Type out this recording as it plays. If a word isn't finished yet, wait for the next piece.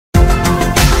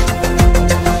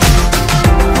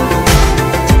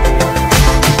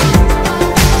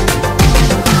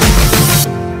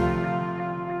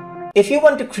if you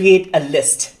want to create a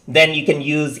list, then you can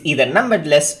use either numbered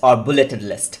list or bulleted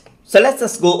list. So let's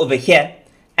just go over here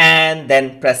and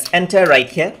then press enter right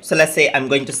here. So let's say I'm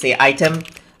going to say item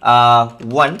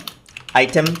 1,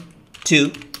 item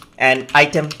 2, and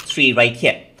item 3 right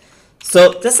here.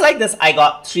 So just like this, I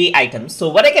got 3 items. So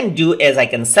what I can do is I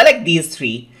can select these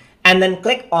 3 and then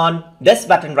click on this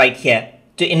button right here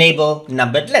to enable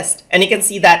numbered list. And you can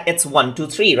see that it's 1, 2,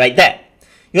 3 right there.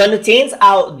 You want to change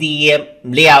out the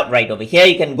layout right over here.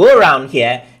 You can go around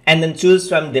here and then choose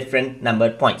from different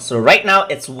numbered points. So right now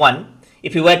it's 1.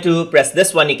 If you were to press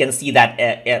this one, you can see that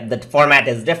the format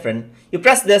is different. You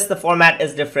press this, the format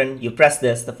is different. You press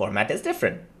this, the format is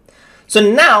different. So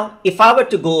now if I were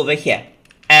to go over here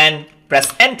and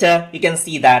press enter, you can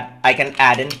see that I can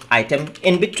add an item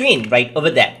in between right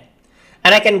over there.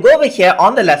 And I can go over here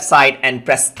on the left side and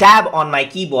press tab on my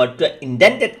keyboard to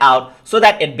indent it out so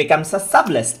that it becomes a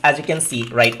sublist, as you can see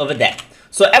right over there.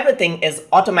 So everything is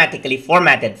automatically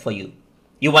formatted for you.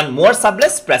 You want more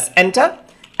sublists, press enter,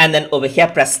 and then over here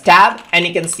press tab, and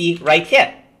you can see right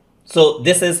here. So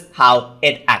this is how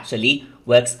it actually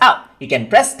works out. You can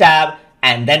press tab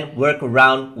and then work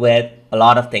around with a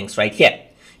lot of things right here.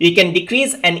 You can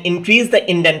decrease and increase the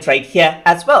indent right here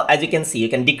as well. As you can see, you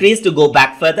can decrease to go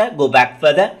back further,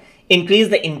 increase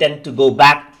the indent to go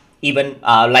back even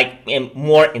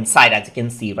more inside, as you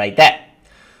can see right there.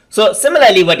 So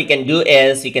similarly, what you can do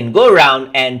is you can go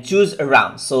around and choose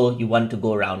around. So you want to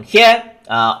go around here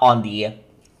on the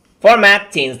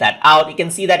format, change that out. You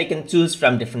can see that you can choose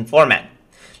from different format.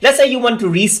 Let's say you want to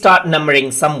restart numbering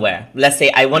somewhere. Let's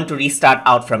say I want to restart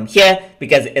out from here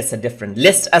because it's a different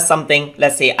list or something.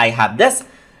 Let's say I have this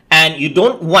and you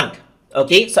don't want,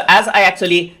 okay? So as I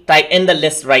actually type in the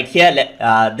list right here,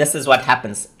 this is what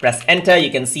happens. Press enter,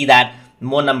 you can see that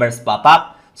more numbers pop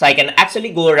up. So I can actually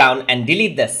go around and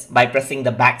delete this by pressing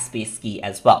the backspace key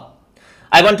as well.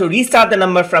 I want to restart the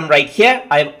number from right here,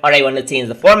 or I want to change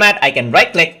the format. I can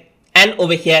right click. And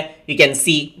over here, you can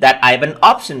see that I have an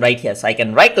option right here. So I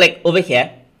can right click over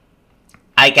here.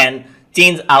 I can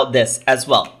change out this as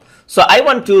well. So I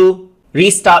want to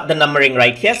restart the numbering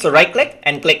right here. So right click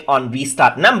and click on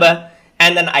restart number.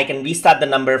 And then I can restart the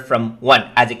number from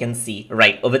 1, as you can see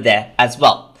right over there as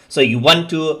well. So you want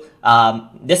to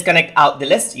disconnect out the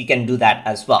list, you can do that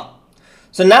as well.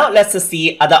 So now let's just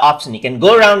see other option. You can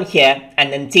go around here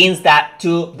and then change that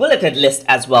to bulleted list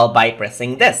as well by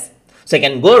pressing this. So you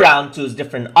can go around, choose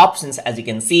different options, as you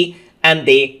can see, and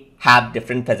they have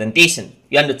different presentation.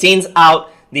 You want to change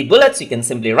out the bullets, you can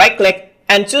simply right click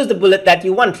and choose the bullet that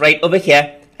you want right over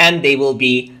here, and they will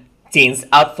be changed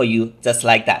out for you just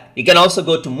like that. You can also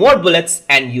go to more bullets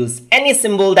and use any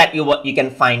symbol that you can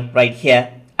find right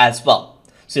here as well.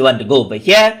 So you want to go over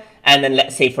here and then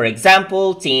let's say, for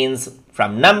example, change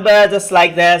from number just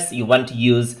like this. You want to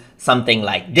use something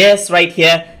like this right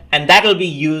here, and that will be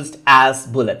used as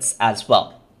bullets as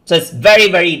well. So it's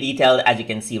very, very detailed, as you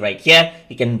can see right here.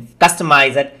 You can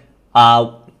customize it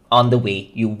on the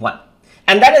way you want.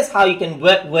 And that is how you can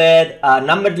work with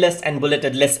numbered list and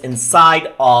bulleted list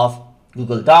inside of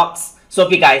Google Docs. So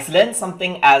if you guys learned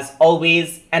something as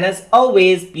always, and as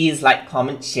always, please like,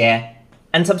 comment, share,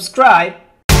 and subscribe.